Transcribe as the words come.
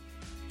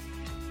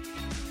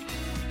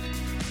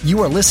You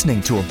are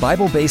listening to a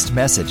Bible-based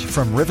message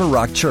from River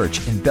Rock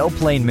Church in Belle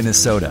Plaine,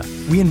 Minnesota.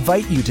 We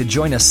invite you to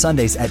join us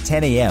Sundays at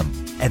 10 a.m.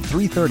 at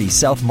 330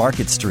 South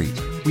Market Street.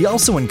 We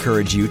also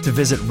encourage you to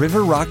visit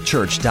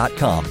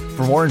riverrockchurch.com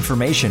for more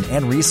information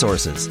and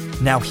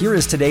resources. Now here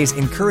is today's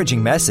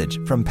encouraging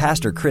message from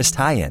Pastor Chris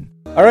Tyen.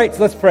 All right,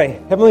 so let's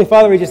pray. Heavenly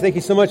Father, we just thank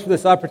you so much for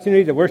this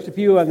opportunity to worship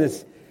you on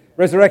this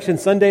Resurrection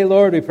Sunday,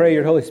 Lord. We pray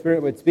your Holy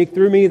Spirit would speak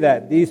through me,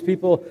 that these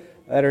people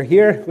that are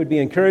here would be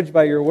encouraged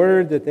by your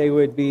word, that they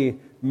would be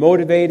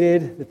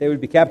motivated, that they would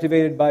be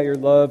captivated by your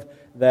love,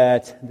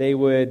 that they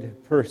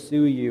would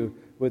pursue you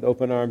with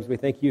open arms. We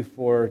thank you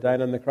for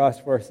dying on the cross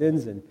for our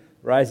sins and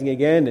rising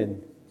again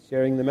and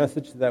sharing the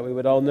message so that we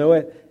would all know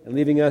it, and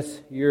leaving us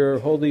your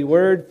holy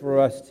word for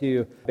us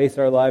to base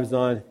our lives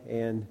on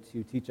and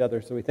to teach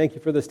others. So we thank you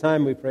for this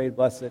time. We pray,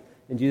 bless it.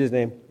 In Jesus'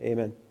 name,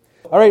 amen.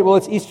 All right, well,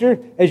 it's Easter,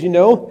 as you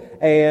know,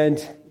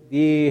 and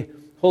the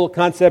whole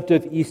concept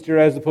of Easter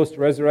as opposed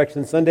to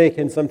Resurrection Sunday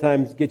can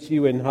sometimes get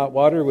you in hot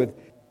water with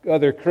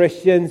other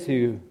Christians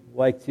who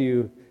like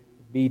to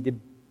be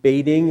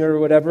debating or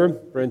whatever.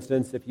 For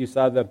instance, if you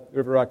saw the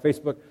River Rock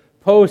Facebook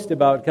post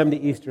about come to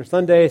Easter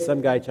Sunday,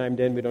 some guy chimed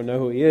in, we don't know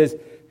who he is,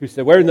 who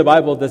said, where in the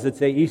Bible does it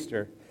say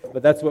Easter?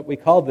 But that's what we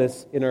call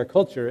this in our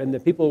culture. And the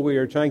people we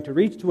are trying to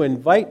reach, to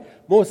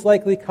invite, most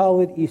likely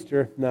call it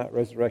Easter, not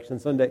Resurrection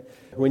Sunday.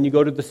 When you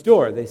go to the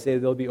store, they say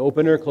they'll be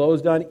open or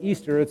closed on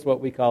Easter. It's what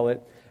we call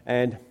it.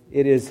 And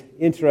it is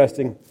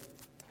interesting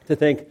to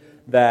think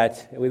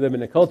that we live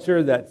in a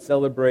culture that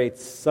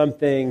celebrates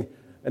something,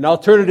 an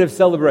alternative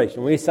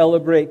celebration. We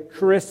celebrate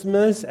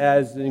Christmas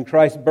as in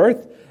Christ's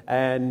birth,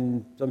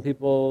 and some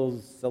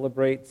people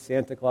celebrate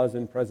Santa Claus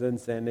and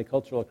presents and a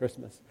cultural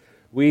Christmas.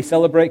 We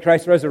celebrate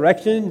Christ's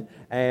resurrection,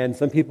 and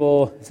some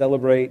people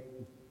celebrate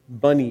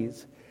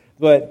bunnies.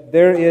 But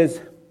there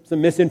is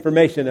some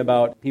misinformation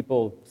about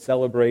people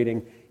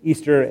celebrating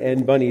Easter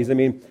and bunnies. I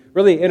mean,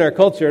 really, in our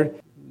culture,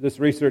 this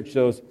research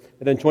shows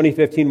that in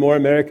 2015, more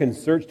Americans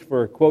searched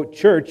for, quote,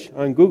 church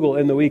on Google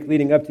in the week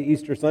leading up to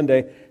Easter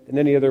Sunday than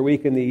any other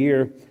week in the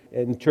year.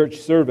 And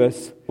church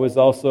service was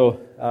also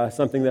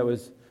something that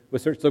was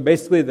searched. So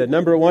basically, the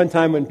number one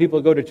time when people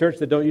go to church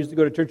that don't usually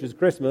go to church is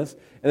Christmas,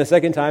 and the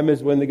second time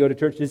is when they go to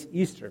church is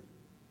Easter.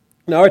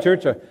 Now, our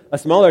church, a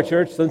smaller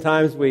church,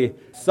 sometimes we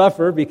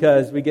suffer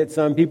because we get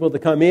some people to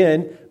come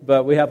in,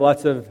 but we have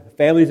lots of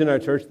families in our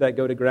church that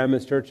go to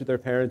grandma's church or their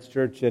parents'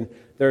 church, and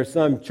there are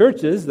some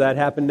churches that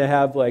happen to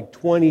have like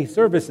 20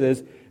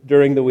 services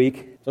during the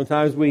week.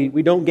 Sometimes we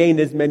don't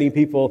gain as many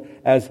people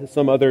as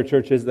some other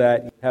churches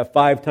that have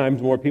 5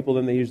 times more people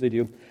than they usually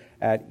do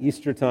at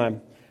Easter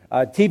time.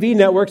 TV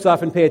networks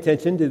often pay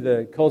attention to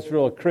the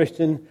cultural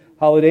Christian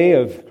holiday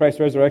of Christ's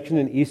resurrection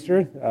and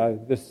Easter.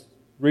 This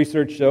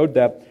research showed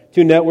that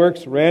 2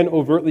 networks ran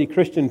overtly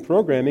Christian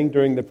programming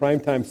during the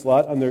primetime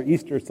slot on their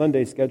Easter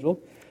Sunday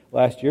schedule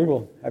last year.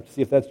 We'll have to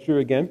see if that's true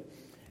again.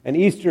 And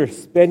Easter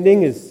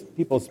spending is,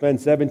 people spend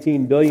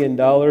 $17 billion,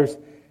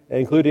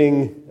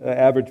 including the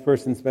average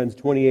person spends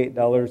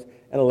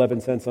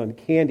 $28.11 on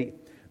candy.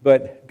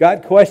 But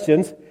God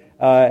Questions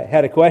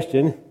had a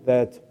question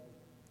that,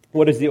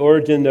 what is the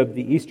origin of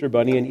the Easter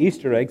bunny and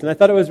Easter eggs? And I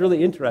thought it was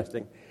really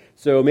interesting.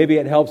 So maybe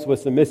it helps with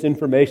some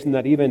misinformation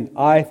that even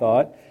I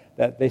thought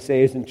that they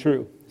say isn't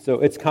true.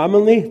 So it's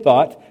commonly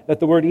thought that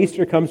the word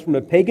Easter comes from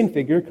a pagan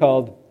figure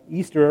called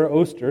Easter or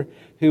Oster,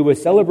 who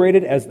was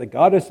celebrated as the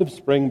goddess of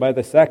spring by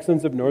the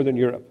Saxons of Northern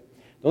Europe.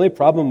 The only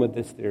problem with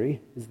this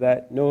theory is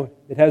that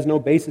it has no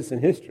basis in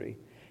history.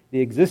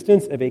 The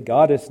existence of a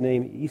goddess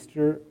named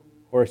Easter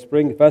or a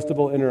spring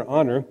festival in her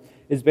honor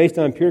is based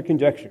on pure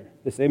conjecture.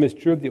 The same is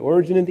true of the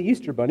origin of the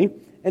Easter bunny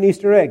and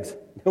Easter eggs.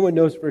 No one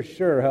knows for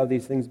sure how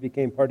these things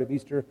became part of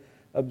Easter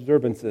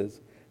observances.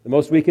 The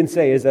most we can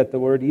say is that the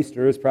word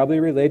Easter is probably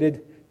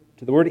related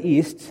to the word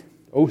East,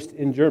 Ost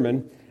in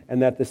German,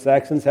 and that the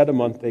Saxons had a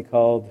month they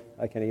called,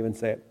 I can't even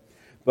say it.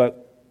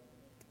 But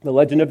the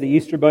legend of the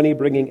Easter bunny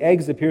bringing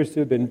eggs appears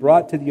to have been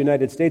brought to the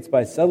United States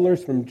by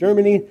settlers from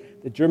Germany.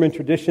 The German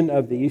tradition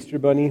of the Easter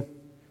bunny,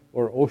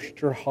 or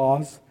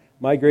Osterhase,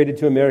 migrated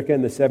to America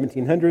in the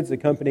 1700s,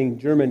 accompanying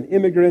German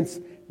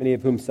immigrants, many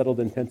of whom settled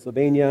in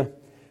Pennsylvania.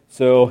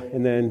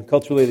 And then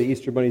culturally, the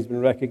Easter bunny's been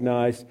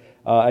recognized.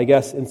 I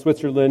guess in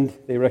Switzerland,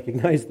 they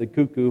recognize the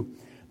cuckoo.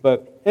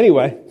 But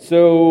anyway,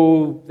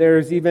 so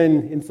there's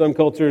even in some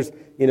cultures,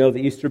 the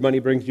Easter bunny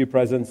brings you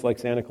presents like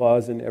Santa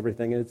Claus and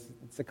everything.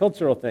 It's a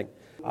cultural thing.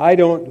 I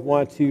don't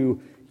want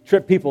to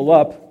trip people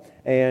up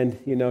and,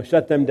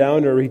 shut them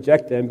down or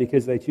reject them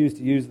because they choose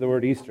to use the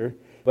word Easter.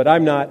 But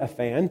I'm not a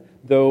fan,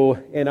 though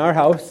in our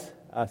house,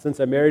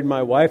 since I married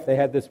my wife, they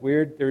had this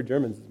weird, they were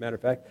Germans as a matter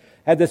of fact,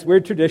 had this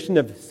weird tradition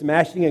of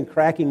smashing and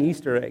cracking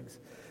Easter eggs.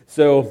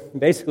 So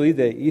basically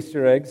the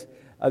Easter eggs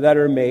that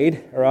are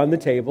made are on the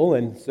table,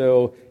 and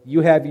so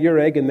you have your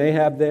egg and they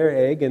have their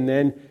egg, and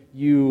then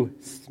you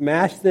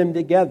smash them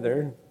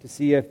together to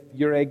see if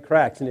your egg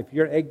cracks. And if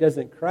your egg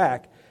doesn't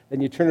crack,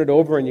 then you turn it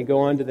over and you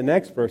go on to the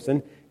next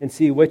person and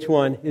see which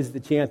one is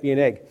the champion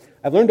egg.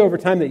 I've learned over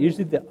time that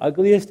usually the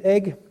ugliest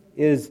egg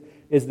is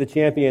the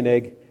champion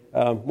egg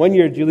One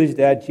year, Julie's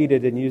dad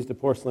cheated and used a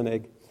porcelain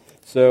egg.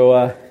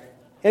 So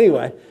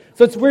anyway,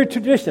 so it's weird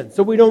tradition.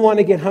 So we don't want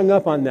to get hung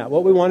up on that.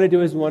 What we want to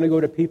do is we want to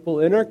go to people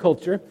in our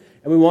culture,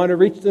 and we want to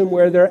reach them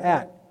where they're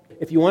at.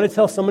 If you want to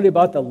tell somebody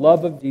about the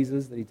love of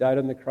Jesus, that he died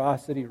on the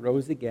cross, that he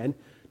rose again,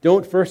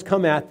 don't first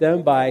come at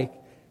them by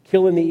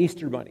killing the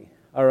Easter bunny,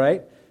 all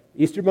right?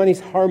 Easter bunny's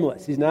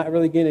harmless. He's not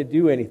really going to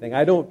do anything.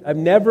 I've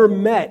never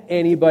met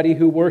anybody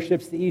who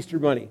worships the Easter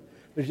bunny.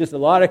 There's just a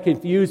lot of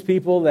confused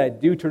people that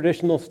do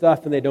traditional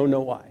stuff and they don't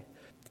know why.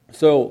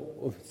 So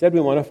instead we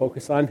want to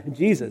focus on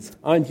Jesus'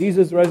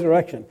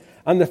 resurrection,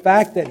 on the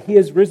fact that he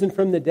has risen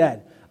from the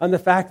dead, on the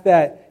fact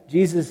that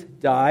Jesus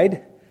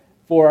died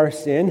for our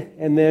sin,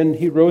 and then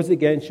he rose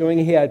again, showing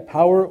he had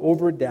power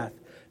over death,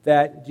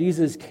 that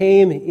Jesus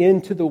came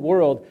into the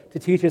world to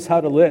teach us how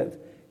to live.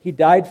 He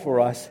died for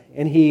us,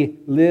 and he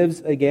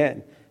lives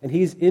again, and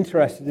he's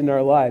interested in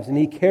our lives, and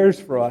he cares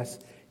for us.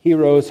 He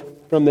rose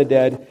from the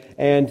dead,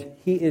 and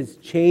he is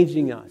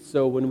changing us.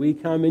 So when we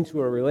come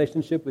into a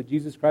relationship with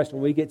Jesus Christ,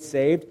 when we get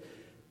saved,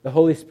 the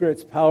Holy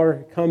Spirit's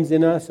power comes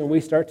in us, and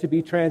we start to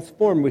be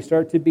transformed. We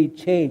start to be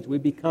changed. We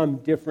become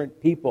different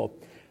people.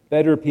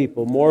 Better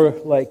people, more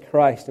like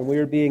Christ, and we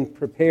are being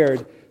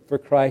prepared for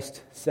Christ's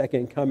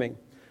second coming.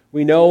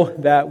 We know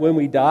that when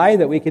we die,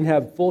 that we can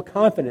have full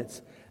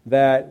confidence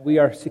that we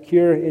are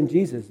secure in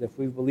Jesus, if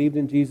we've believed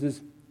in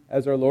Jesus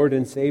as our Lord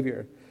and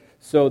Savior.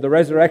 So the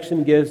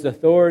resurrection gives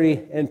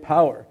authority and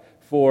power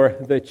for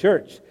the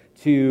church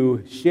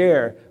to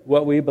share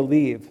what we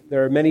believe.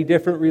 There are many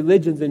different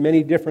religions and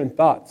many different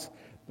thoughts,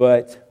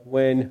 but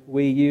when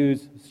we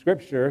use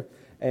Scripture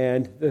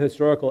and the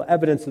historical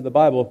evidence of the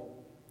Bible,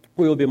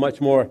 we will be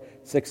much more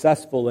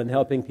successful in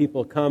helping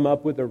people come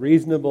up with a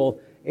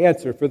reasonable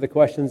answer for the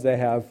questions they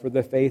have, for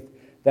the faith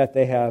that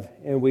they have,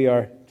 and we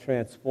are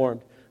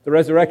transformed. The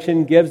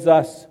resurrection gives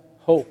us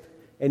hope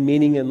and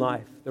meaning in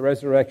life. The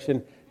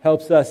resurrection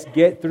helps us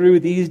get through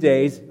these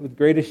days with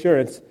great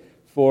assurance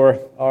for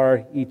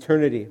our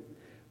eternity.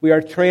 We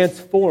are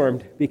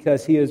transformed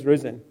because he is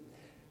risen.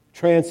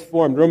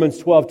 Transformed. Romans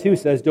 12:2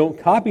 says, "Don't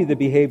copy the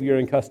behavior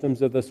and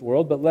customs of this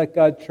world, but let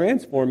God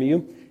transform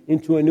you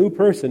into a new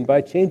person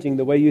by changing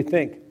the way you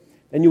think.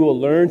 Then you will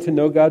learn to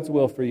know God's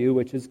will for you,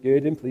 which is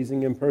good and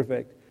pleasing and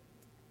perfect."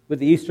 With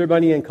the Easter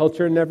bunny and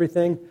culture and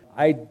everything,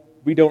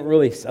 we don't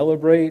really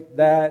celebrate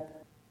that.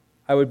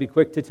 I would be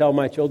quick to tell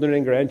my children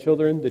and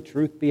grandchildren the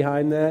truth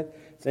behind that.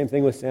 Same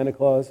thing with Santa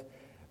Claus.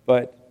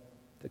 But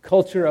the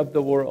culture of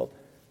the world,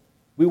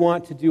 we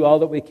want to do all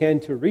that we can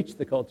to reach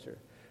the culture.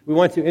 We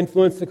want to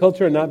influence the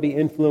culture and not be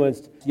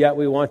influenced, yet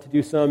we want to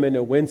do some in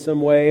a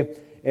winsome way,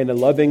 in a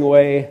loving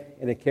way,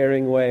 in a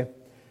caring way.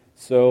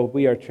 So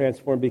we are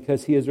transformed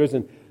because he is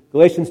risen.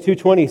 Galatians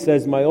 2:20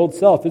 says, "My old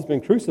self has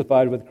been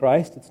crucified with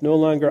Christ. It's no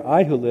longer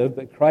I who live,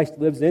 but Christ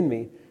lives in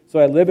me. So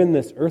I live in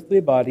this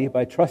earthly body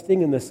by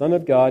trusting in the Son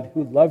of God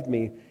who loved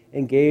me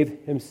and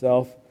gave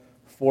himself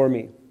for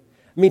me."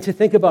 I mean, to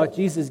think about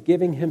Jesus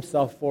giving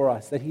himself for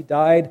us, that he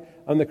died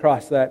on the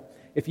cross, that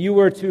if you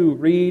were to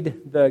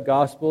read the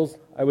Gospels,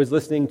 I was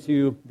listening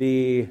to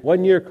the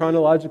one-year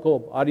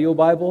chronological audio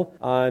Bible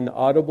on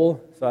Audible,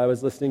 so I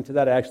was listening to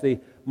that. I actually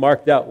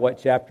marked out what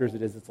chapters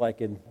it is. It's like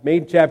in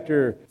maybe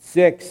chapter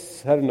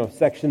 6,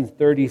 sections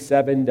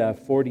 37 to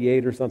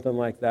 48 or something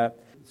like that.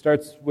 It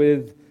starts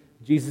with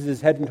Jesus is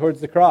heading towards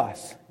the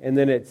cross, and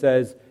then it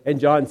says, and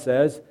John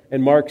says,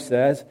 and Mark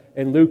says,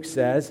 and Luke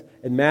says,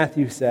 and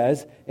Matthew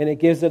says, and it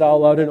gives it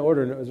all out in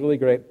order, and it was really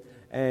great.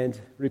 And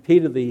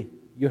repeatedly,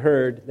 you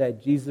heard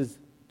that Jesus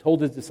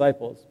told his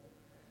disciples,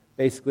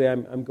 basically,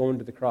 I'm going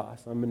to the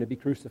cross. I'm going to be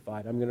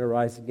crucified. I'm going to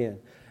rise again.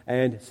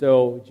 And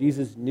so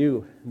Jesus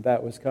knew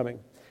that was coming.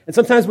 And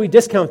sometimes we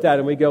discount that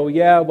and we go,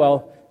 yeah,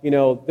 well,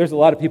 there's a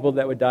lot of people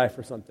that would die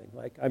for something.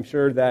 Like, I'm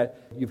sure that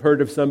you've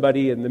heard of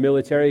somebody in the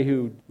military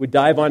who would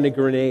dive on a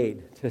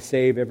grenade to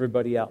save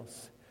everybody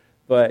else.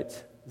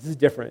 But this is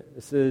different.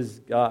 This is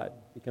God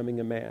becoming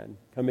a man,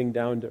 coming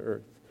down to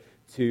earth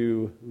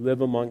to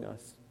live among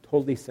us,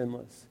 totally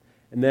sinless.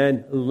 And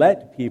then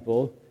let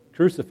people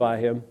crucify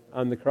him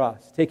on the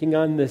cross, taking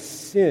on the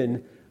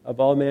sin of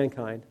all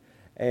mankind,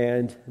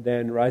 and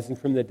then rising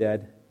from the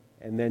dead,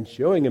 and then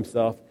showing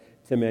himself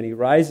to many,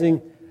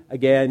 rising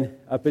again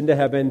up into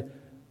heaven,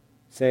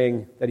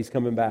 saying that he's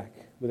coming back,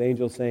 with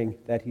angels saying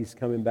that he's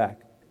coming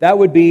back. That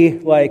would be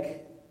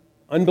like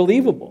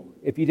unbelievable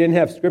if you didn't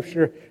have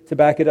Scripture to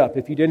back it up,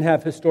 if you didn't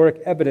have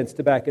historic evidence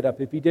to back it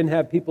up, if you didn't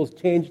have people's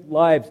changed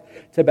lives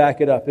to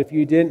back it up, if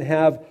you didn't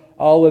have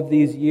all of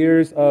these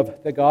years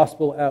of the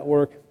gospel at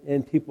work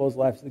in people's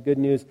lives, the good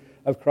news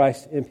of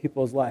Christ in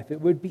people's life.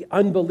 It would be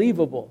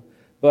unbelievable.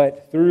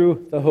 But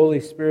through the Holy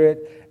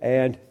Spirit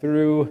and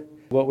through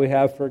what we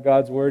have for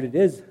God's Word, it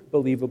is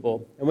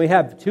believable. And we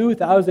have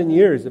 2,000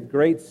 years of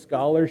great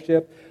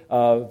scholarship,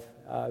 of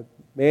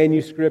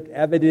manuscript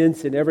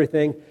evidence and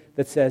everything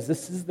that says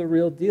this is the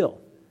real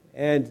deal.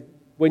 And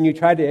when you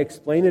try to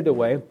explain it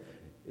away,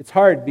 it's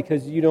hard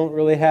because you don't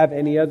really have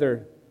any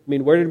other.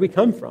 Where did we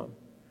come from?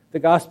 The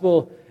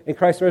gospel and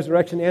Christ's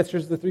resurrection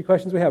answers the three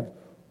questions we have.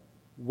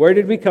 Where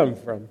did we come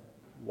from?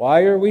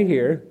 Why are we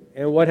here?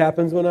 And what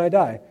happens when I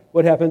die?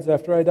 What happens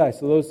after I die?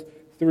 So those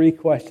three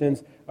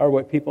questions are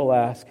what people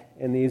ask,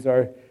 and these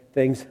are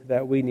things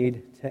that we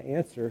need to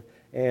answer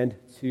and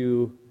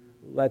to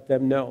let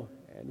them know.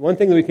 And one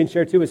thing that we can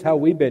share too is how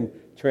we've been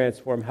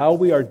transformed, how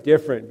we are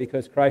different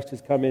because Christ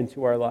has come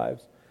into our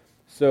lives.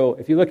 So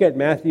if you look at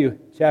Matthew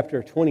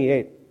chapter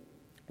 28,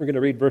 we're going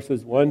to read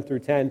verses 1 through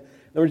 10, and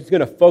we're just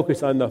going to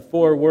focus on the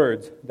 4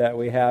 words that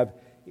we have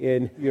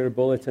in your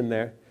bulletin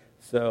there.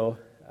 So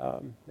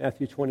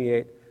Matthew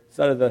 28,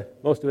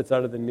 most of it's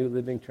out of the New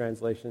Living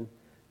Translation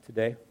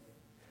today.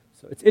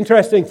 So it's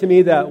interesting to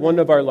me that one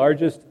of our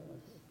largest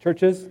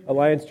churches,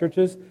 Alliance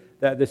churches,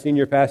 that the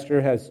senior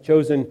pastor has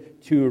chosen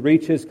to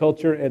reach his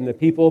culture and the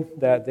people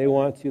that they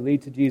want to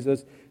lead to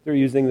Jesus. They're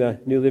using the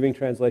New Living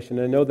Translation.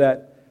 I know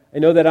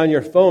that on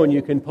your phone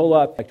you can pull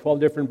up like 12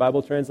 different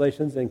Bible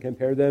translations and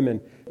compare them,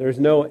 and there's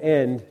no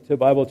end to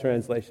Bible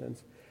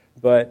translations.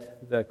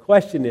 But the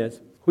question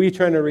is, who are you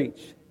trying to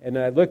reach? And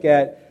I look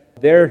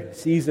at their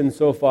season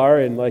so far,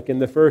 and like in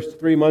the first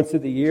 3 months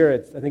of the year,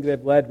 I think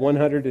they've led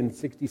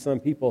 160-some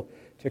people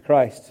to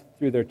Christ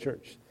through their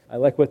church. I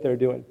like what they're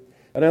doing.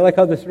 And I like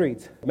how this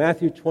reads.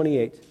 Matthew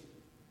 28.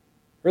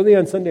 Early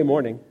on Sunday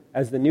morning,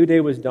 as the new day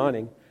was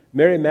dawning,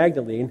 Mary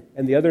Magdalene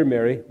and the other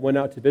Mary went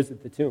out to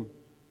visit the tomb.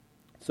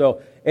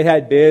 So it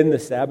had been the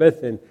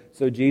Sabbath, and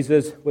so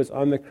Jesus was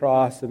on the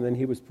cross, and then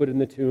he was put in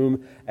the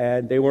tomb,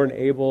 and they weren't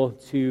able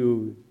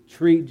to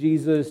treat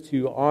Jesus,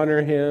 to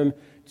honor him,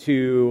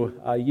 to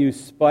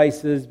use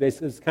spices.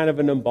 Basically, it's kind of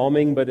an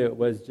embalming, but it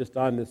was just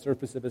on the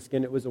surface of his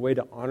skin. It was a way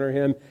to honor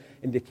him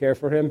and to care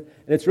for him.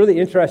 And it's really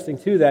interesting,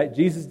 too, that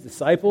Jesus'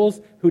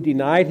 disciples who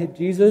denied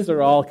Jesus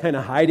are all kind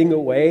of hiding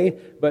away,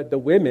 but the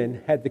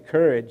women had the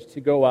courage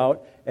to go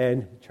out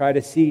and try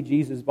to see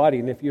Jesus' body.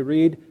 And if you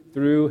read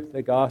through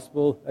the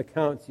gospel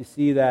accounts, you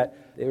see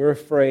that they were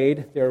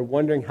afraid. They were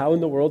wondering how in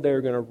the world they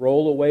were going to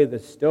roll away the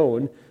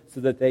stone so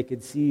that they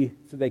could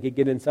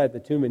get inside the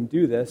tomb and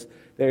do this.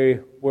 They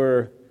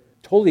were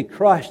totally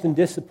crushed and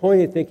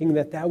disappointed, thinking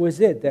that was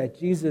it, that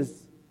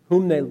Jesus,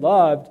 whom they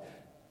loved,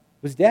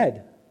 was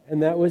dead.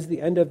 And that was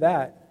the end of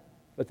that.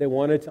 But they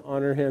wanted to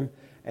honor him,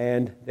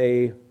 and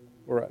they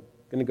were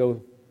going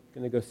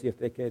to go see if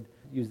they could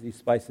use these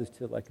spices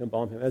to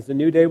embalm him. As the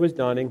new day was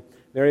dawning,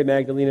 Mary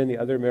Magdalene and the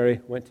other Mary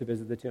went to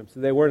visit the tomb. So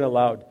they weren't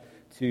allowed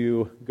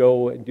to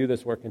go and do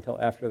this work until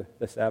after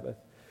the Sabbath.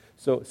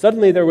 So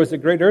suddenly there was a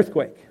great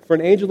earthquake, for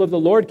an angel of the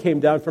Lord came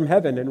down from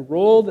heaven and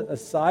rolled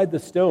aside the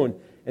stone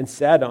and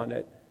sat on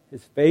it.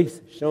 His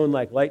face shone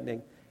like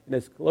lightning, and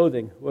his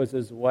clothing was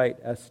as white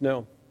as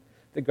snow.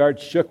 The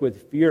guards shook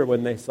with fear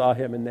when they saw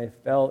him, and they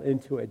fell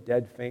into a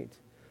dead faint.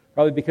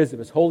 Probably because of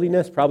his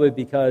holiness, probably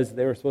because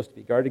they were supposed to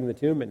be guarding the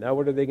tomb, and now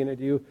what are they going to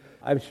do?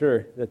 I'm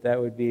sure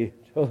that would be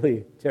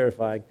totally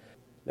terrifying.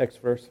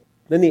 Next verse.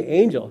 Then the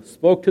angel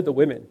spoke to the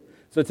women.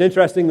 So it's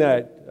interesting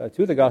that one or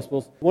two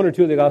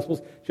of the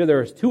Gospels show there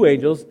was 2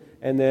 angels,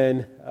 and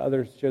then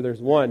others show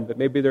there's 1, but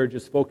maybe they're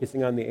just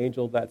focusing on the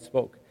angel that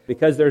spoke.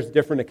 Because there's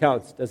different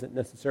accounts doesn't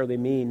necessarily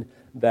mean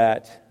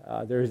that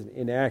there's an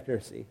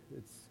inaccuracy.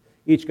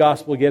 Each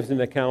Gospel gives an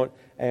account,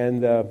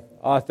 and the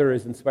author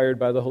is inspired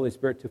by the Holy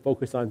Spirit to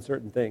focus on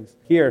certain things.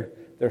 Here,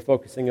 they're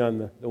focusing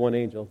on the one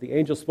angel. The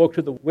angel spoke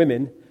to the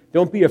women,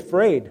 "Don't be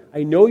afraid.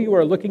 I know you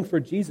are looking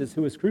for Jesus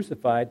who was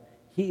crucified.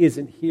 He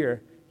isn't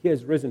here. He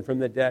has risen from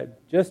the dead,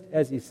 just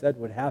as he said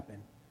would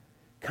happen.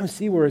 Come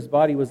see where his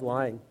body was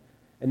lying.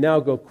 And now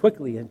go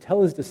quickly and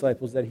tell his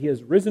disciples that he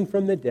has risen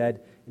from the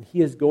dead, and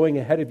he is going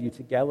ahead of you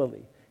to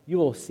Galilee. You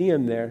will see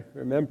him there.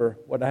 Remember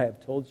what I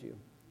have told you."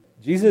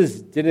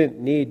 Jesus didn't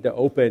need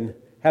to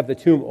have the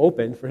tomb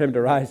open for him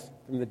to rise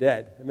from the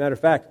dead. As a matter of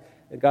fact,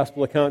 the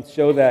gospel accounts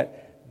show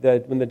that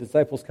when the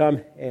disciples come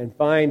and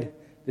find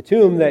the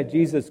tomb, that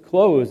Jesus'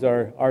 clothes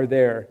are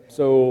there.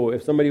 So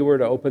if somebody were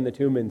to open the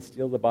tomb and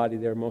steal the body,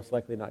 they're most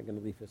likely not going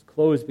to leave his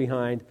clothes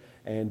behind,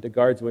 and the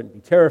guards wouldn't be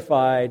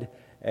terrified,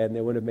 and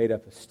they would have made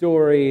up a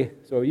story.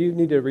 So you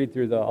need to read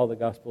through all the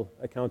gospel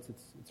accounts.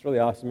 It's really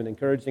awesome and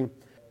encouraging.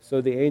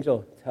 So the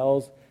angel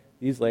tells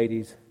these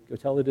ladies, go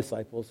tell the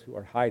disciples who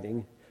are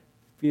hiding,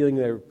 feeling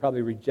they're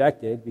probably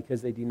rejected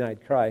because they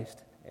denied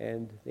Christ.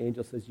 And the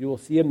angel says, you will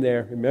see him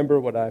there. Remember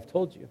what I've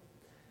told you.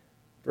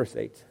 Verse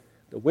 8,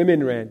 the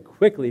women ran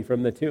quickly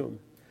from the tomb.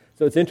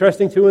 So it's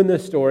interesting, too, in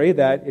this story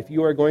that if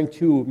you are going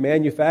to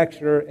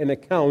manufacture an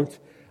account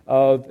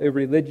of a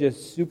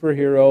religious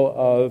superhero,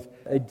 of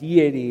a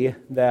deity,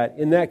 that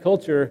in that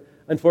culture,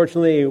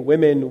 unfortunately,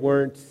 women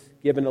weren't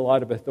given a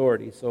lot of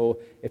authority. So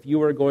if you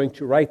were going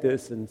to write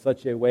this in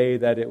such a way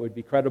that it would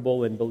be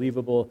credible and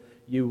believable,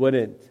 you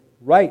wouldn't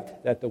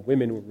write that the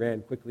women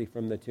ran quickly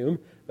from the tomb.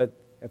 But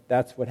if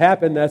that's what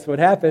happened, that's what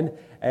happened,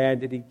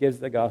 and it gives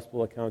the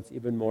gospel accounts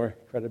even more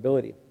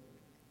credibility.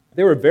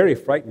 They were very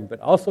frightened, but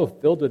also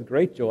filled with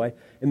great joy,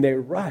 and they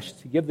rushed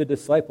to give the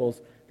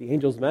disciples the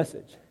angel's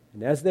message.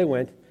 And as they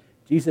went,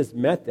 Jesus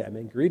met them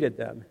and greeted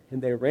them,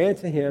 and they ran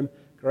to him,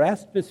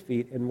 grasped his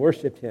feet, and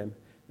worshipped him.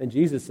 Then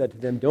Jesus said to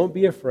them, don't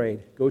be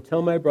afraid. Go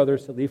tell my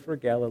brothers to leave for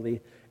Galilee,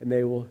 and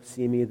they will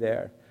see me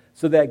there.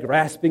 So that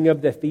grasping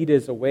of the feet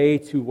is a way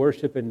to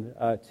worship and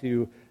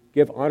to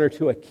give honor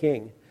to a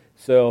king.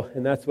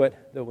 And that's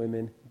what the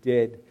women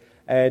did.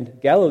 And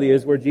Galilee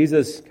is where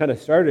Jesus kind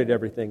of started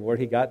everything, where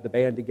he got the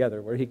band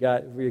together, where he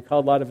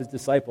called a lot of his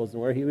disciples,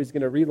 and where he was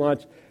going to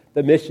relaunch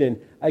the mission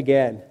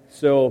again.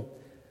 So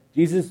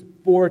Jesus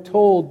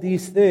foretold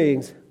these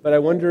things, but I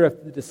wonder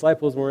if the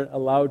disciples weren't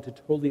allowed to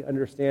totally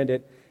understand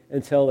it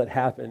until it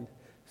happened.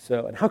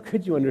 And how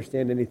could you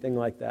understand anything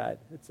like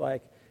that? It's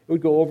like, it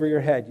would go over your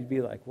head. You'd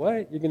be like,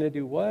 what? You're going to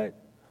do what?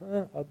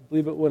 I'll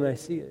believe it when I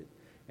see it.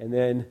 And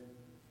then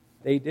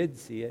they did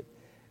see it,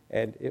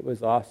 and it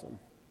was awesome.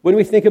 When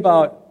we think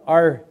about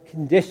our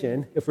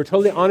condition, if we're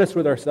totally honest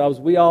with ourselves,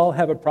 we all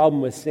have a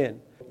problem with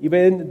sin.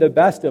 Even the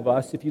best of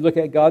us, if you look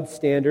at God's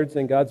standards,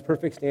 and God's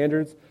perfect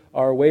standards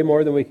are way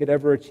more than we could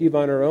ever achieve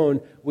on our own,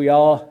 we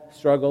all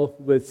struggle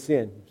with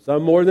sin.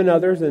 Some more than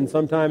others, and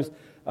sometimes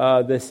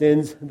the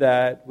sins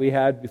that we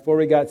had before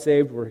we got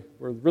saved were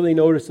really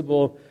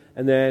noticeable.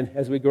 And then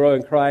as we grow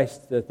in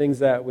Christ, the things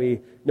that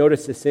we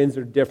notice as sins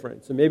are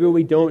different. So maybe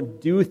we don't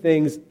do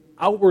things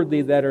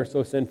outwardly that are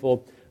so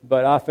sinful,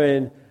 but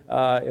often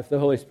if the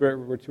Holy Spirit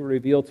were to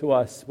reveal to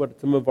us what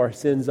some of our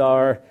sins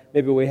are,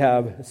 maybe we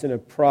have a sin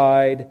of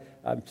pride,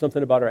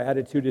 something about our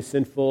attitude is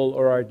sinful,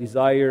 or our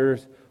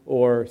desires,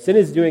 or sin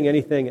is doing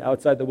anything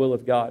outside the will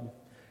of God.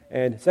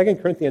 And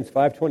 2 Corinthians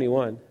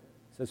 5:21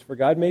 says, "For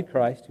God made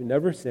Christ, who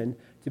never sinned,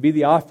 to be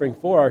the offering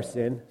for our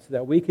sin, so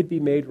that we could be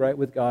made right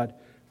with God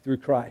through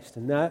Christ."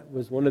 And that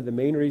was one of the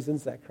main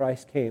reasons that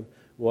Christ came,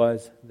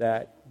 was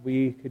that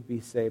we could be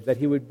saved, that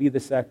he would be the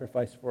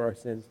sacrifice for our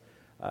sins.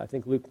 I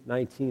think Luke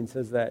 19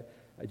 says that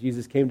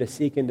Jesus came to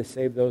seek and to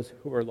save those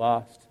who were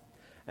lost.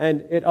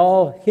 And it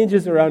all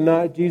hinges around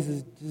not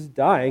Jesus just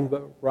dying,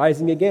 but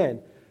rising again.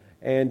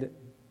 And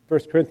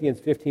 1 Corinthians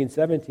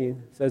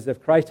 15:17 says,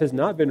 "If Christ has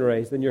not been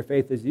raised, then your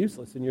faith is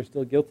useless, and you're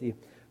still guilty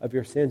of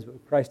your sins,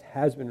 but Christ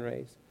has been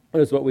raised."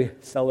 That is what we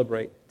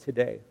celebrate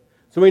today.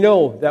 So we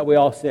know that we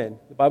all sin.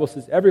 The Bible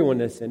says everyone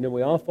has sinned, and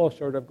we all fall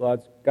short of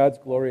God's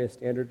glorious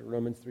standard in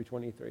Romans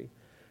 3:23.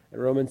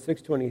 And Romans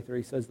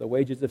 6:23 says, "The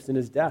wages of sin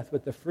is death,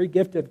 but the free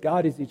gift of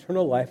God is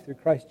eternal life through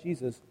Christ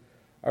Jesus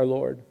our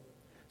Lord."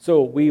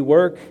 So we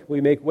work, we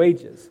make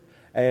wages,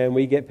 and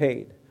we get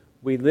paid.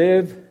 We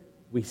live,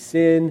 we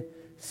sin.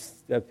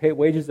 The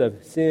wages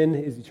of sin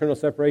is eternal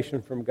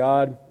separation from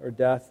God or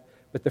death.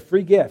 But the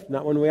free gift,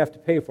 not one we have to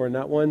pay for,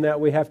 not one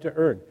that we have to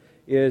earn,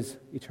 is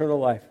eternal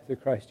life through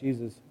Christ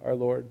Jesus our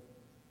Lord.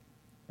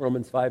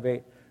 Romans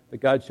 5:8, "But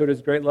God showed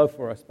his great love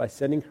for us by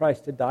sending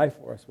Christ to die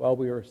for us while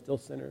we were still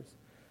sinners."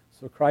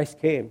 So Christ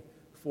came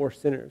for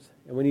sinners,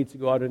 and we need to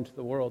go out into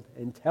the world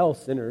and tell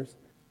sinners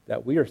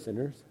that we are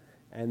sinners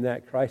and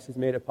that Christ has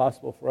made it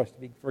possible for us to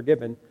be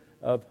forgiven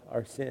of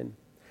our sin.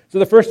 So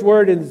the first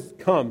word is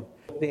come.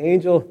 The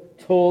angel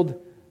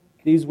told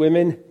these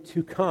women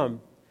to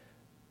come.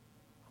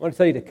 I want to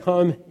tell you to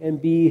come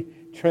and be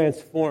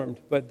transformed,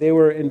 but they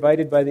were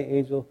invited by the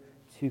angel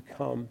to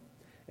come.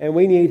 And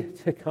we need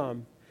to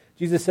come.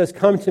 Jesus says,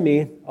 "Come to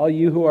me, all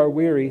you who are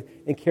weary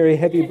and carry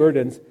heavy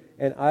burdens,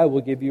 and I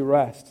will give you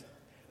rest."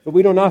 But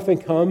we don't often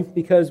come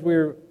because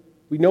we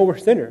know we're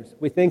sinners.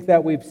 We think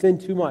that we've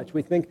sinned too much.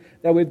 We think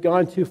that we've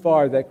gone too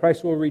far, that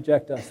Christ will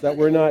reject us, that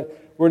we're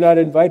not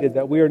invited,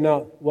 that we are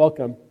not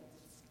welcome.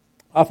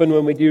 Often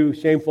when we do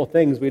shameful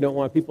things, we don't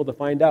want people to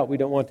find out. We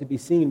don't want to be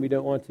seen. We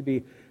don't want to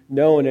be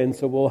known, and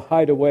so we'll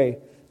hide away.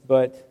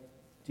 But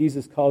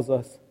Jesus calls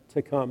us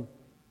to come.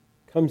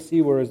 Come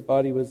see where his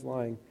body was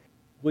lying.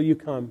 Will you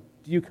come?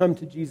 Do you come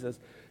to Jesus?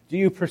 Do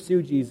you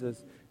pursue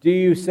Jesus? Do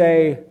you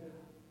say,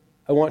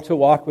 "I want to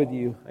walk with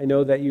you. I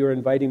know that you are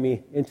inviting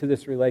me into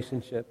this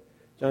relationship."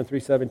 John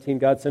 3:17,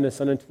 "God sent his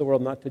Son into the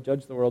world not to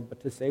judge the world, but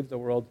to save the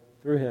world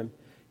through him."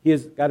 He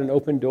has got an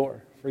open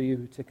door for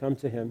you to come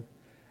to him.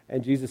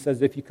 And Jesus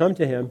says, if you come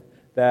to him,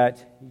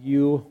 that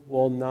you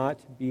will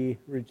not be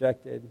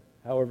rejected.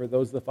 However,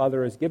 those the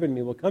Father has given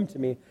me will come to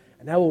me,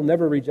 and I will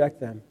never reject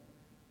them.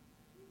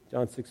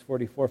 John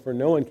 6:44, "For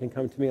no one can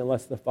come to me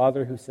unless the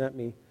Father who sent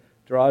me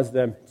draws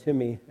them to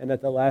me, and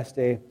at the last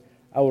day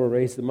I will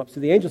raise them up."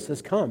 So the angel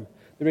says, come.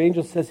 The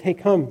angel says, "Hey,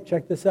 come,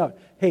 check this out.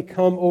 Hey,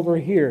 come over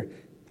here."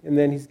 And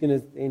then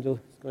the angel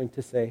is going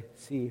to say,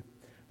 "See."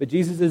 But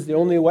Jesus is the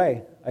only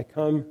way.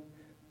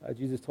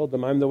 Jesus told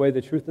them, "I'm the way,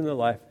 the truth, and the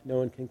life. No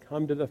one can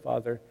come to the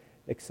Father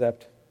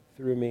except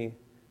through me."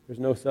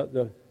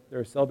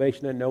 There is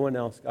salvation in no one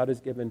else. God has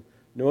given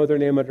no other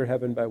name under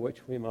heaven by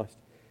which we must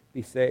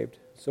be saved.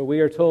 So we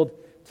are told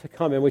to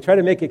come, and we try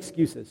to make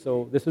excuses.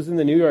 So this was in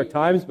the New York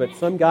Times, but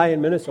some guy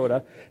in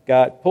Minnesota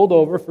got pulled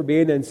over for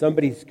being in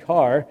somebody's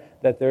car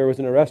that there was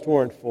an arrest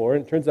warrant for,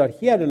 and it turns out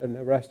he had an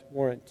arrest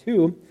warrant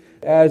too.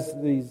 As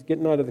he's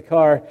getting out of the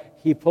car,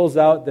 he pulls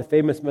out the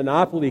famous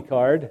Monopoly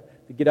card,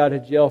 the get out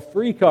of jail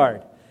free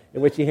card,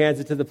 in which he hands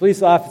it to the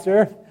police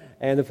officer,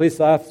 and the police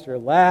officer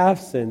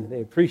laughs, and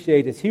they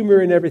appreciate his humor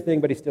and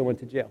everything, but he still went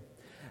to jail.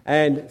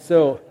 And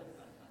so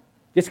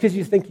just because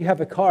you think you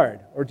have a card,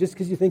 or just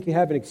because you think you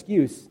have an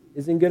excuse,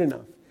 isn't good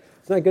enough.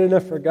 It's not good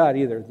enough for God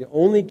either. The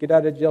only get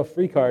out of jail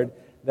free card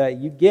that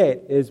you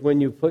get is when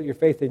you put your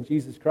faith in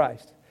Jesus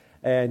Christ.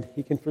 And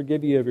he can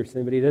forgive you of your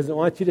sin, but he doesn't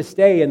want you to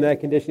stay in that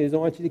condition. He doesn't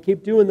want you to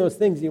keep doing those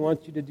things. He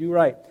wants you to do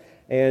right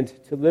and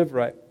to live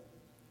right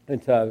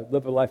and to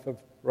live a life of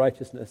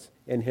righteousness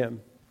in him.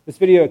 This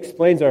video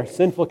explains our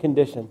sinful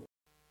condition.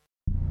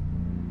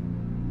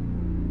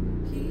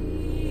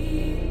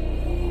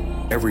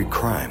 Every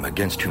crime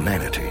against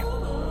humanity,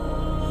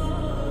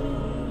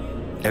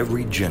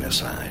 every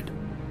genocide,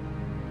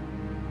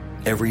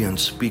 every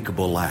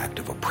unspeakable act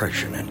of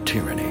oppression and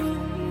tyranny,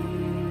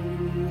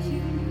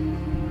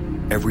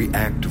 every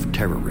act of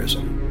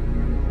terrorism,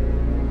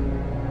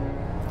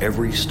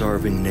 every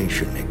starving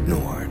nation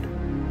ignored,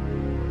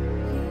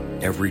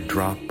 every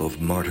drop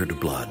of martyred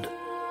blood,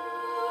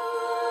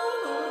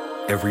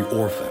 every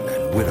orphan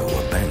and widow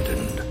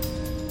abandoned,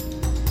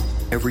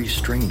 every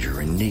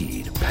stranger in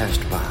need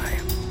passed by,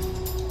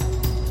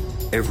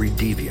 every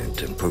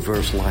deviant and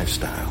perverse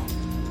lifestyle,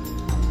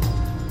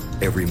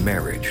 every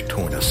marriage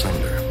torn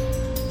asunder,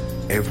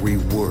 every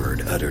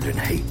word uttered in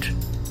hate,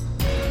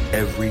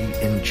 every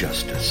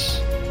injustice,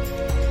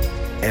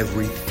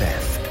 every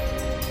theft,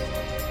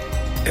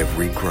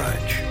 every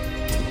grudge,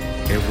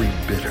 every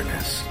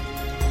bitterness,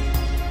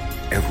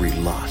 every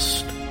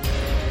lust,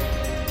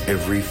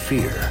 every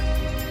fear,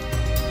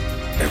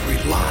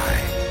 every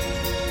lie,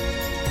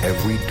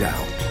 every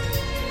doubt,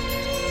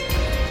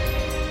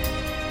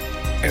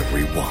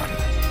 every one.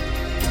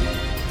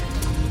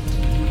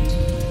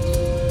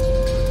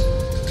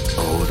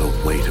 Oh,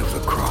 the weight of the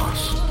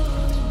cross.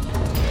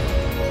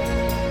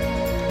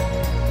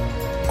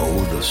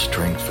 Oh, the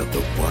strength of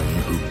the one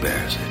who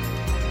bears it.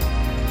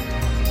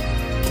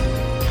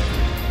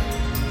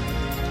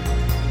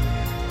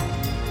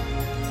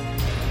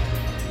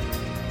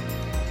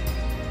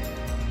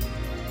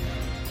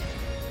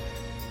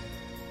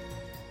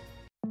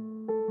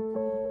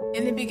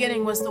 In the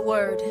beginning was the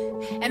Word,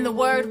 and the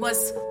Word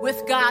was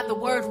with God. The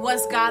Word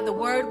was God. The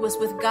Word was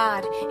with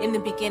God in the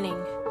beginning.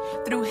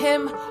 Through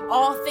him,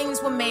 all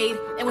things were made,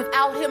 and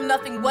without him,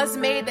 nothing was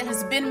made that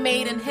has been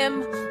made. In him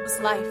was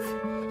life,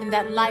 and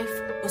that life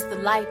was the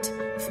light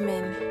of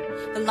men.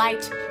 The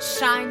light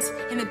shines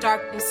in the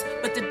darkness,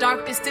 but the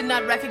darkness did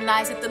not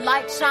recognize it. The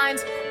light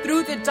shines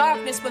through the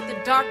darkness, but the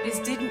darkness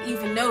didn't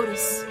even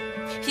notice.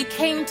 He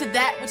came to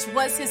that which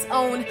was his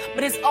own,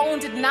 but his own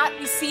did not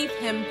receive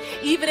him.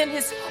 Even in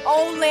his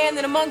own land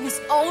and among his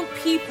own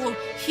people,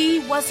 he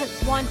wasn't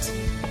wanted.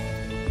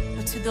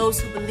 But to those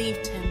who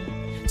believed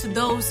him, to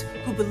those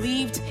who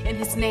believed in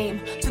his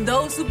name, to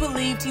those who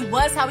believed he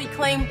was how he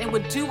claimed and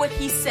would do what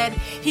he said,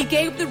 he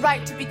gave the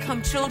right to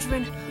become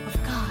children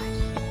of God.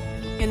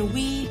 And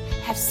we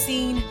have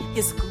seen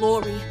his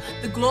glory,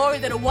 the glory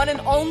that a one and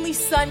only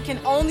Son can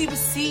only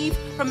receive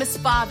from his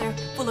Father,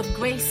 full of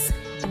grace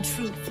and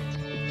truth.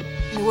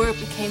 And the Word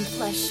became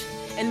flesh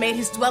and made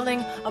his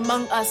dwelling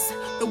among us.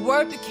 The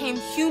Word became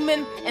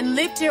human and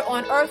lived here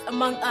on earth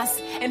among us.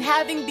 And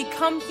having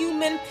become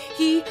human,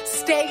 he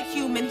stayed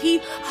human. He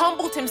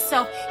humbled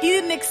himself. He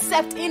didn't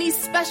accept any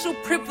special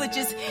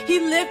privileges. He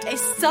lived a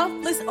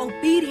selfless,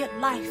 obedient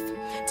life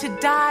to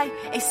die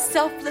a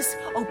selfless,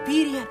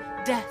 obedient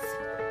death.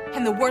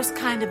 And the worst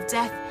kind of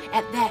death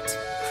at that,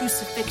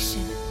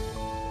 crucifixion.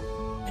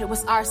 But it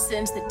was our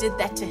sins that did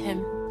that to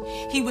him.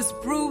 He was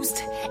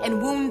bruised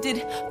and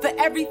wounded for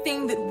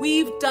everything that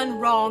we've done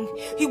wrong.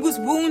 He was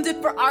wounded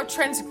for our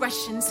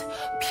transgressions,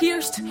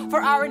 pierced for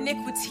our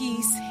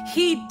iniquities.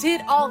 He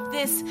did all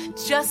this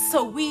just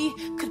so we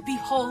could be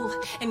whole.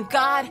 And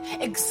God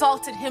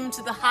exalted him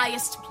to the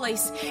highest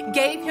place,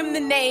 gave him the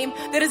name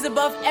that is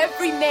above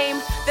every name,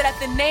 that at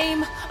the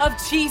name of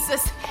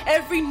Jesus,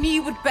 every knee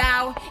would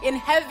bow in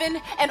heaven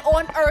and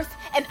on earth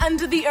and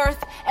under the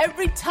earth.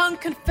 Every tongue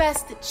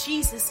confess that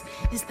Jesus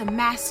is the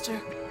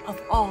master of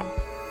all.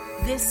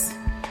 This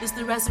is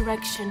the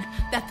resurrection,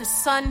 that the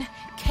Son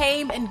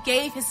came and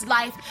gave his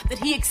life, that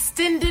he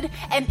extended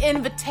an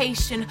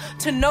invitation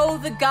to know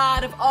the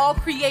God of all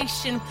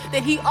creation,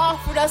 that he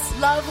offered us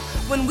love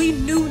when we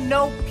knew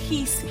no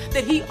peace,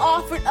 that he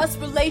offered us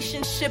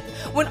relationship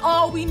when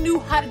all we knew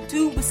how to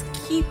do was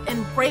keep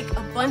and break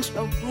a bunch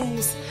of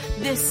rules.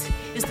 This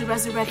is the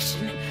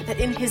resurrection, that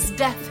in his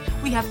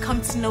death we have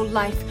come to know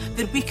life,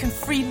 that we can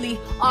freely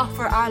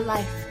offer our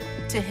life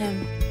to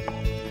him.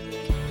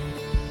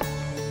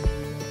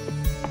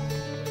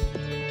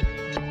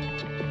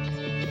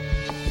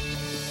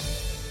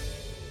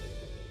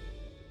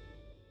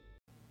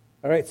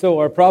 All right, so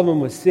our problem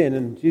was sin,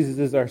 and Jesus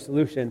is our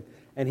solution,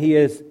 and he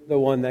is the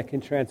one that can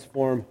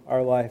transform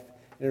our life.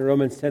 And in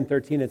Romans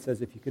 10:13, it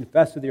says, if you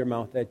confess with your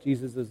mouth that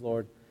Jesus is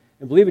Lord,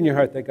 and believe in your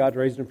heart that God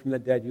raised him from the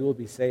dead, you will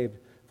be saved.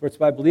 For it's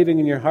by believing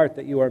in your heart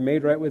that you are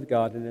made right with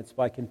God, and it's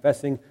by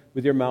confessing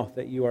with your mouth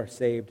that you are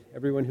saved.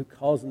 Everyone who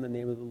calls in the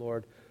name of the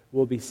Lord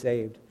will be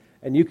saved.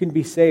 And you can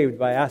be saved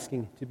by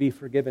asking to be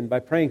forgiven,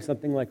 by praying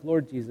something like,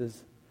 Lord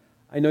Jesus,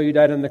 I know you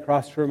died on the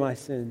cross for my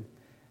sin,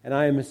 and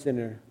I am a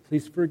sinner.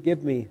 Please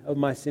forgive me of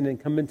my sin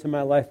and come into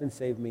my life and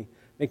save me.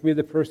 Make me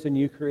the person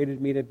you created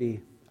me to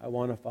be. I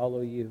want to follow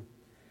you.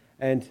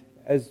 And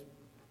as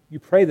you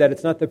pray that.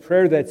 It's not the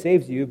prayer that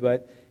saves you,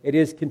 but it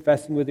is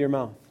confessing with your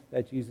mouth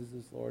that Jesus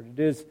is Lord. It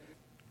is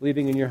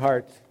believing in your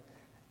heart.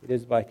 It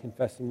is by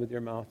confessing with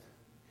your mouth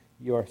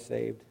you are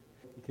saved.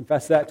 You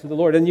confess that to the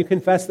Lord, and you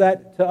confess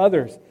that to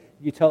others.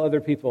 You tell other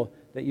people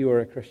that you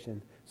are a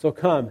Christian. So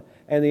come.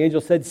 And the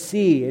angel said,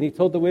 see. And he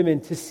told the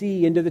women to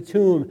see into the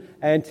tomb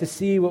and to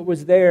see what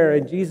was there.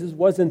 And Jesus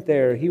wasn't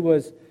there. He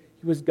was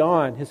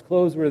gone. His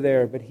clothes were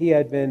there, but he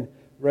had been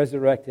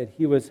resurrected.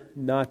 He was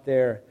not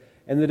there.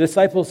 And the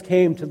disciples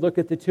came to look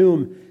at the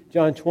tomb.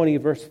 John 20,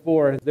 verse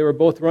 4. They were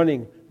both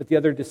running, but the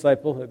other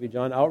disciple, that would be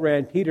John,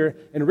 outran Peter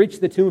and reached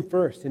the tomb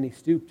first. And he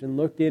stooped and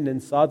looked in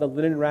and saw the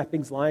linen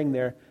wrappings lying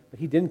there, but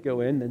he didn't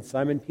go in. Then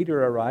Simon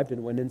Peter arrived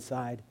and went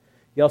inside.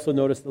 He also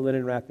noticed the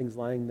linen wrappings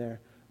lying there,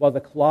 while the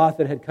cloth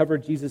that had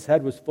covered Jesus'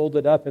 head was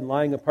folded up and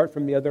lying apart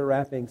from the other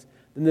wrappings.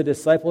 Then the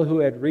disciple who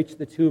had reached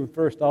the tomb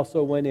first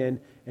also went in,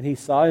 and he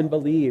saw and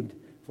believed,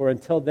 for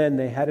until then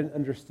they hadn't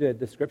understood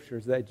the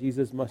Scriptures that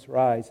Jesus must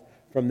rise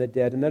from the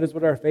dead. And that is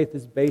what our faith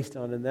is based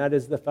on, and that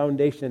is the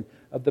foundation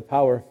of the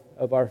power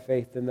of our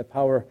faith and the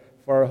power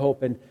for our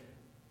hope. And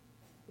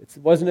it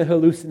wasn't a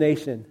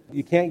hallucination.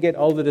 You can't get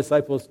all the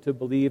disciples to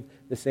believe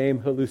the same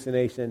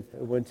hallucination.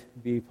 It wouldn't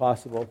be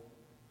possible.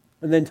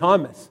 And then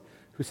Thomas,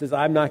 who says,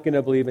 I'm not going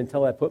to believe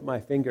until I put my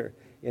finger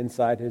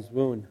inside his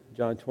wound.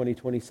 John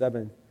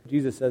 20:27.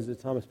 Jesus says to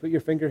Thomas, put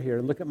your finger here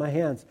and look at my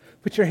hands.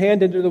 Put your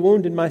hand into the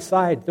wound in my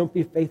side. Don't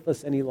be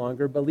faithless any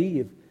longer.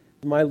 Believe.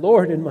 My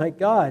Lord and my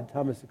God,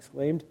 Thomas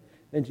exclaimed.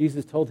 Then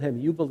Jesus told him,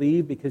 you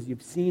believe because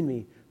you've seen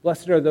me.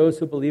 Blessed are those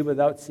who believe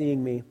without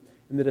seeing me.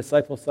 And the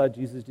disciples saw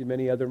Jesus do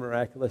many other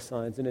miraculous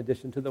signs in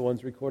addition to the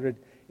ones recorded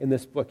in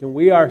this book. And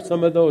we are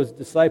some of those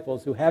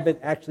disciples who haven't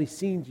actually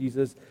seen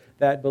Jesus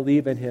that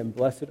believe in him.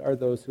 Blessed are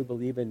those who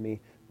believe in me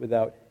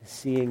without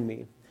seeing me.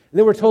 And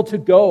then we're told to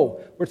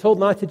go. We're told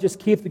not to just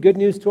keep the good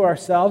news to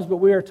ourselves, but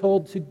we are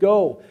told to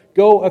go.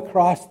 Go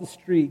across the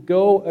street.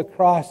 Go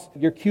across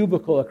your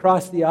cubicle,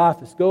 across the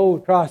office. Go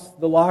across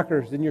the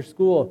lockers in your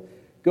school.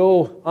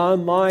 Go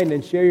online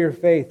and share your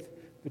faith.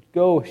 But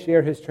go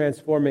share his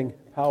transforming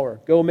power.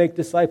 Go make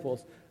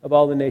disciples of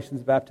all the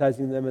nations,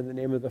 baptizing them in the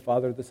name of the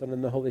Father, the Son,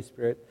 and the Holy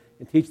Spirit.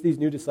 And teach these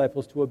new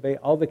disciples to obey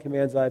all the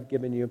commands I have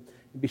given you.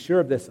 And be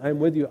sure of this, I am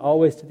with you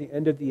always to the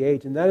end of the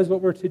age. And that is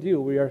what we're to do.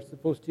 We are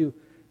supposed to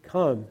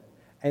come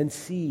and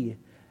see.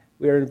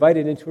 We are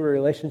invited into a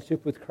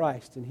relationship with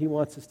Christ, and he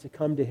wants us to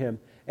come to him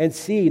and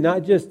see,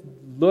 not just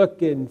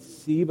look and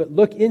see, but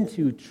look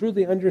into,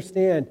 truly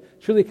understand,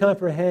 truly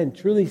comprehend,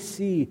 truly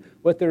see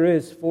what there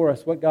is for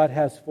us, what God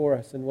has for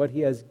us, and what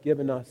he has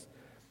given us.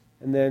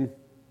 And then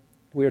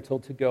we are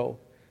told to go.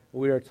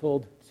 We are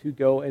told to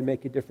go and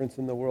make a difference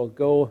in the world.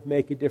 Go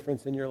make a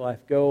difference in your life.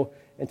 Go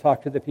and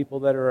talk to the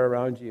people that are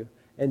around you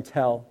and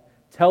tell.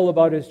 Tell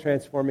about his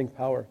transforming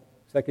power.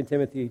 2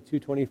 Timothy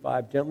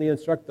 2:25, gently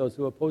instruct those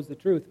who oppose the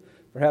truth.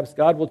 Perhaps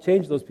God will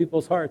change those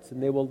people's hearts,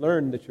 and they will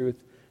learn the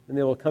truth, and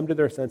they will come to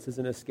their senses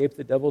and escape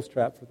the devil's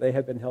trap, for they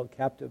have been held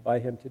captive by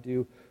him to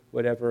do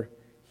whatever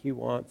he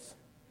wants.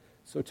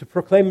 So to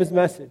proclaim his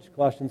message,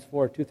 Colossians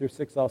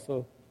 4:2-6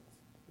 also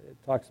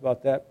talks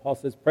about that. Paul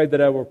says, pray that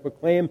I will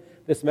proclaim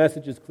this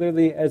message as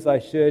clearly as I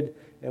should,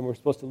 and we're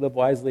supposed to live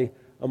wisely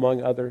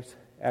among others.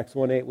 Acts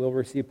 1:8, we'll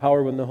receive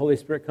power when the Holy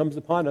Spirit comes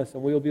upon us,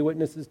 and we will be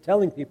witnesses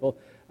telling people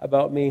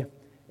about me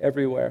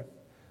everywhere.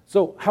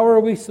 So how are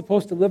we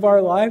supposed to live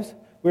our lives?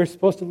 We're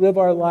supposed to live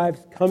our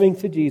lives coming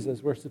to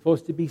Jesus. We're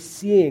supposed to be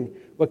seeing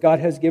what God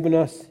has given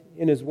us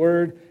in his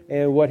word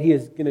and what he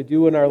is going to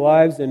do in our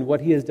lives and what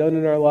he has done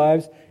in our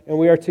lives. And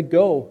we are to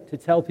go to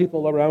tell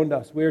people around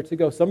us. We are to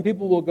go. Some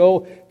people will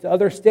go to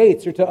other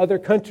states or to other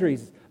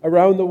countries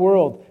around the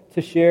world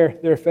to share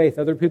their faith.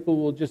 Other people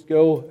will just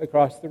go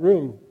across the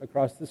room,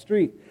 across the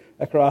street,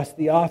 across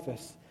the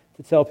office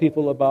to tell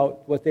people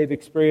about what they've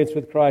experienced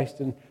with Christ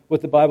and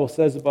what the Bible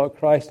says about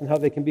Christ and how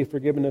they can be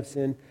forgiven of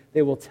sin.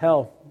 They will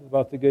tell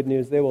about the good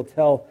news. They will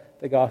tell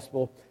the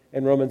gospel.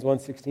 And Romans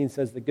 1:16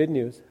 says the good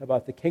news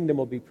about the kingdom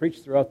will be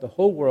preached throughout the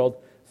whole world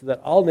so that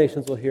all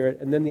nations will hear it,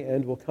 and then the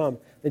end will come.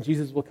 Then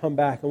Jesus will come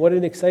back. And what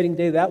an exciting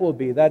day that will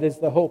be. That is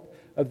the hope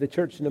of the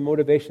church and a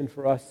motivation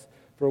for us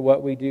for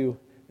what we do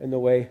and the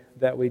way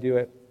that we do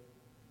it.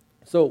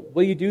 So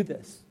will you do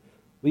this?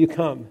 Will you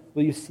come?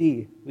 Will you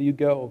see? Will you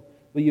go?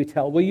 Will you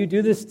tell? Will you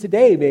do this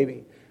today,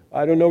 maybe?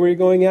 I don't know where you're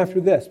going after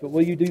this, but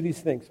will you do these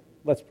things?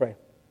 Let's pray.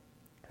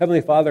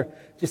 Heavenly Father,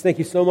 just thank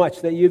you so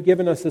much that you've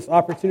given us this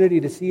opportunity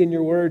to see in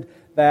your word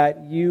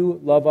that you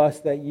love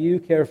us, that you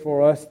care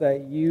for us,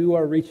 that you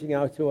are reaching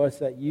out to us,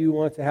 that you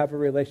want to have a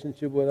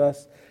relationship with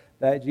us,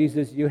 that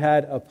Jesus, you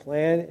had a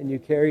plan and you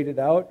carried it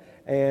out,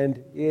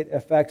 and it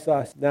affects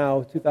us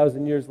now,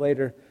 2,000 years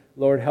later.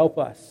 Lord, help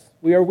us.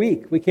 We are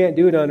weak. We can't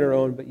do it on our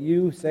own, but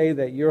you say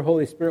that your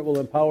Holy Spirit will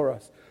empower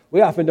us. We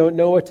often don't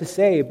know what to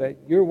say, but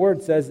your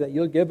word says that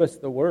you'll give us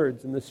the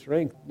words and the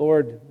strength.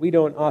 Lord, we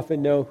don't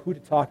often know who to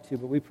talk to,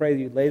 but we pray that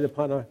you lay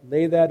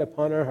that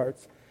upon our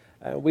hearts.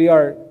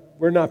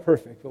 We're not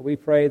perfect, but we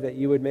pray that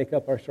you would make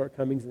up our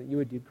shortcomings and that you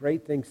would do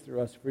great things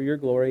through us for your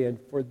glory and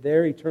for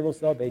their eternal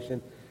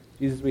salvation.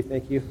 Jesus, we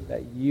thank you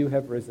that you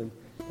have risen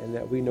and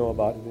that we know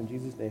about it. In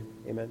Jesus' name,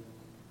 amen.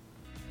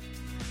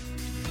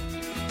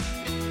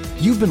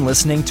 You've been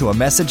listening to a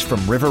message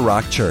from River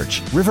Rock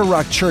Church. River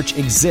Rock Church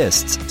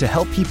exists to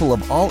help people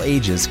of all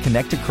ages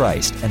connect to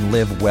Christ and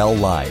live well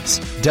lives.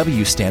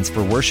 W stands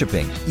for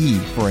worshiping, E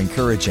for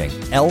encouraging,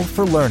 L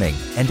for learning,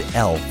 and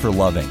L for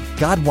loving.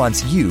 God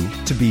wants you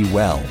to be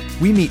well.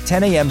 We meet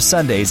 10 a.m.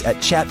 Sundays at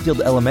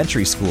Chatfield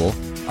Elementary School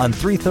on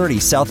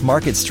 330 South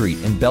Market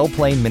Street in Belle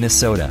Plaine,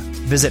 Minnesota.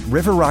 Visit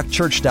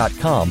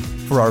riverrockchurch.com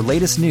for our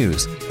latest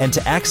news and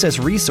to access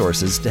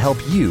resources to help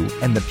you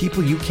and the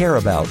people you care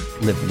about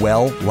live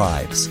well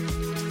lives.